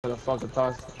The fucking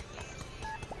toss.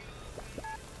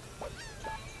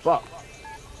 Fuck.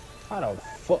 How the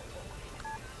fuck?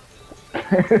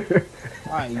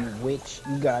 Alright, you witch.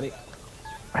 You got it.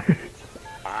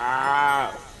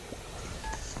 Ah.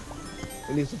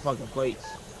 We need some fucking plates.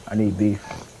 I need beef.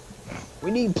 We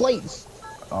need plates.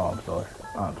 Oh, I'm sorry.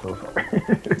 I'm so sorry.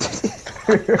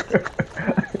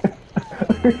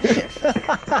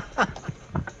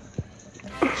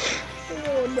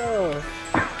 Oh no.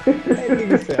 That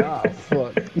nigga said, oh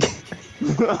fuck.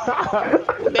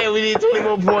 Man, we need 20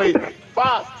 more points.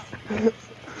 Fuck.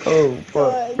 Oh,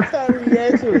 fuck. Time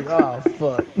reaction was, oh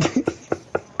fuck.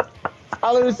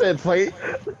 I literally said plate.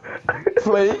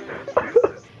 Plate.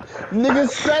 Niggas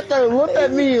sat there and looked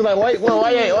at me like, why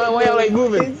y'all like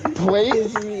moving? Plate?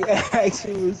 His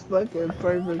reaction was fucking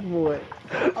perfect for it.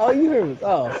 All you heard was,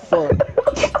 oh fuck.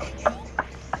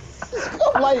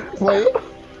 I'm like, plate?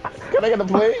 Can I get a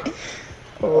plate?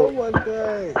 Oh my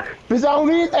god. Bitch, I don't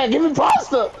need that. Give me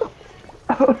pasta.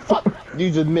 Fuck. You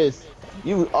just missed.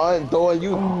 You aren't throwing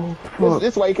you. Oh,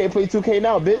 This why you can't play 2K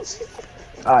now, bitch.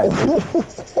 Alright,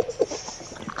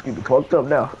 you be fucked up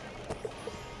now.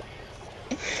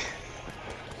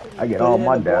 I get all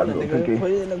my dabs on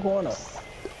Put it in the corner.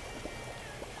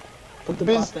 Put the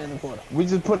pasta in the corner. We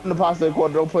just put in the pasta in the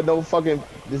corner. Don't put no fucking.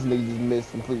 This nigga just missed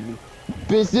completely.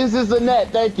 Bitch, this is the net.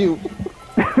 Thank you.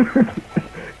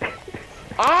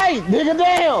 Alright, nigga,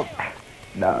 damn.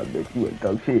 Nah, bitch, you ain't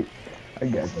talk shit. I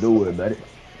got to do it about it.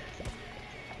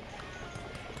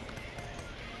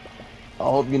 I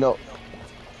hope you know.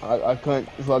 I couldn't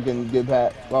fucking get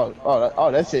past. Oh,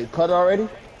 that shit cut already?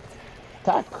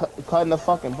 Cutting the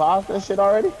fucking pasta and shit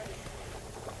already?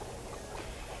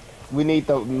 We need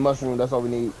the mushroom, that's all we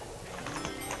need.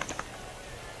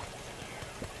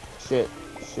 Shit.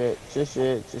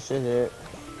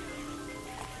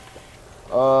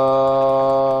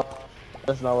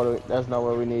 That's not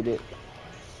what we needed.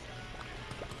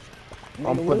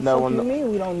 I'm putting that one. What the fuck you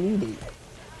mean we don't need it?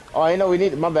 Oh, I know we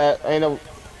need it. My bad. I know.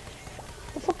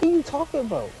 What the fuck are you talking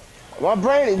about? My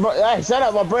brain is. Hey, shut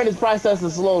up. My brain is processing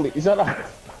slowly. Shut up.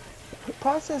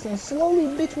 Processing slowly,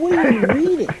 bitch. What are you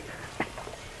reading?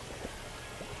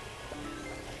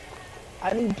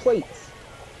 I need plates.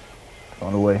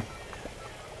 On the way.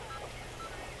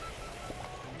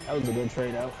 That was a good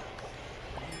trade out.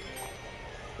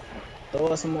 Throw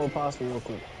us some more pasta real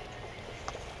quick.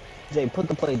 Jay, put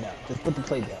the plate down. Just put the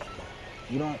plate down.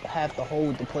 You don't have to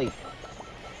hold the plate.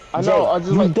 I know. Jay, I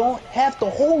just you don't have to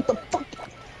hold the fuck.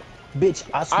 Bitch,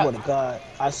 I swear to God.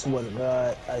 I swear to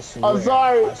God. I swear. I'm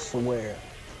sorry. I swear.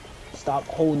 Stop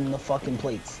holding the fucking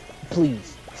plates.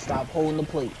 Please. Stop holding the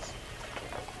plates.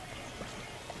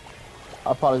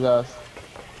 I apologize.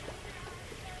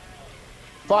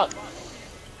 Fuck.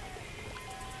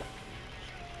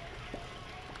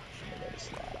 Let it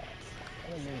slide.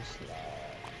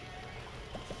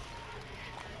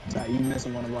 Nah, you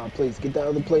missing one of our plates. Get the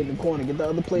other plate in the corner. Get the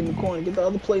other plate in the corner. Get the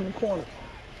other plate in the corner.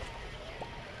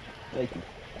 Thank you.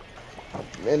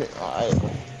 Minute. Alright.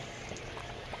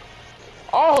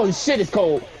 Oh shit, it's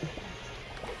cold.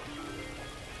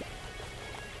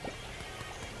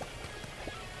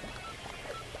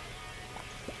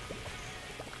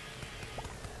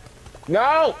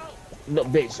 No! No,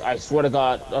 bitch, I swear to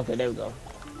God. Okay, there we go.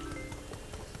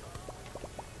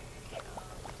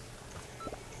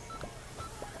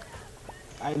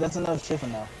 Alright, that's enough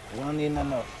chicken now. We don't need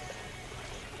nothing else.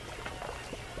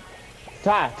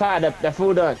 Ty, that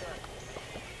food done.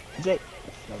 Jake.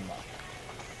 Never mind.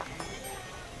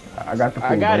 I got the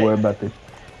food. Don't worry about this.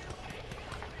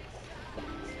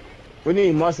 We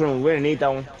need mushrooms. We didn't need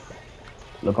that one.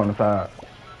 Look on the side.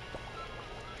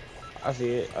 I see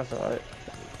it. I saw it.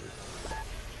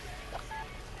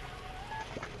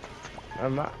 Never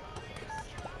mind.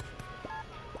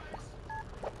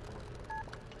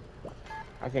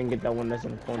 I can't get that one that's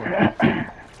in the corner.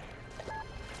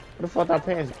 What the fuck our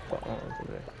pants? Oh, it's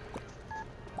over there.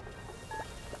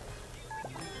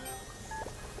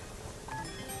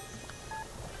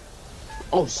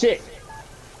 Oh shit!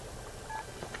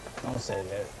 Don't say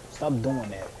that. Stop doing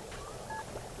that.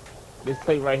 This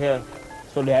plate right here,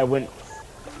 so they went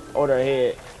over their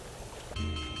head.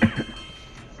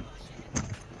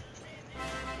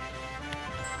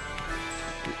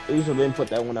 You should didn't put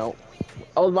that one out.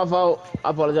 That was my fault. I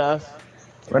apologize.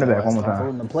 Run it back one more Stop time.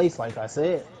 holding the plates like I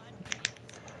said.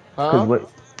 Huh? Wait,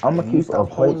 I'm gonna keep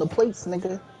Stop a holding plate. the plates,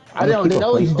 nigga. I don't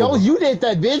know. Those you did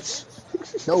that, bitch.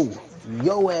 No,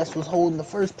 your ass was holding the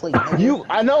first plate, nigga.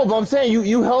 I know, but I'm saying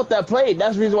you held that plate.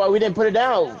 That's the reason why we didn't put it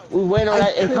down. We waited on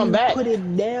that and come back. Put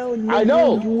it down, nigga. I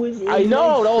know. You was in I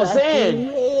know. my That was fucking saying.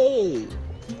 way.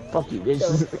 Fuck you,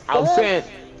 bitch. I'm saying.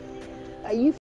 I you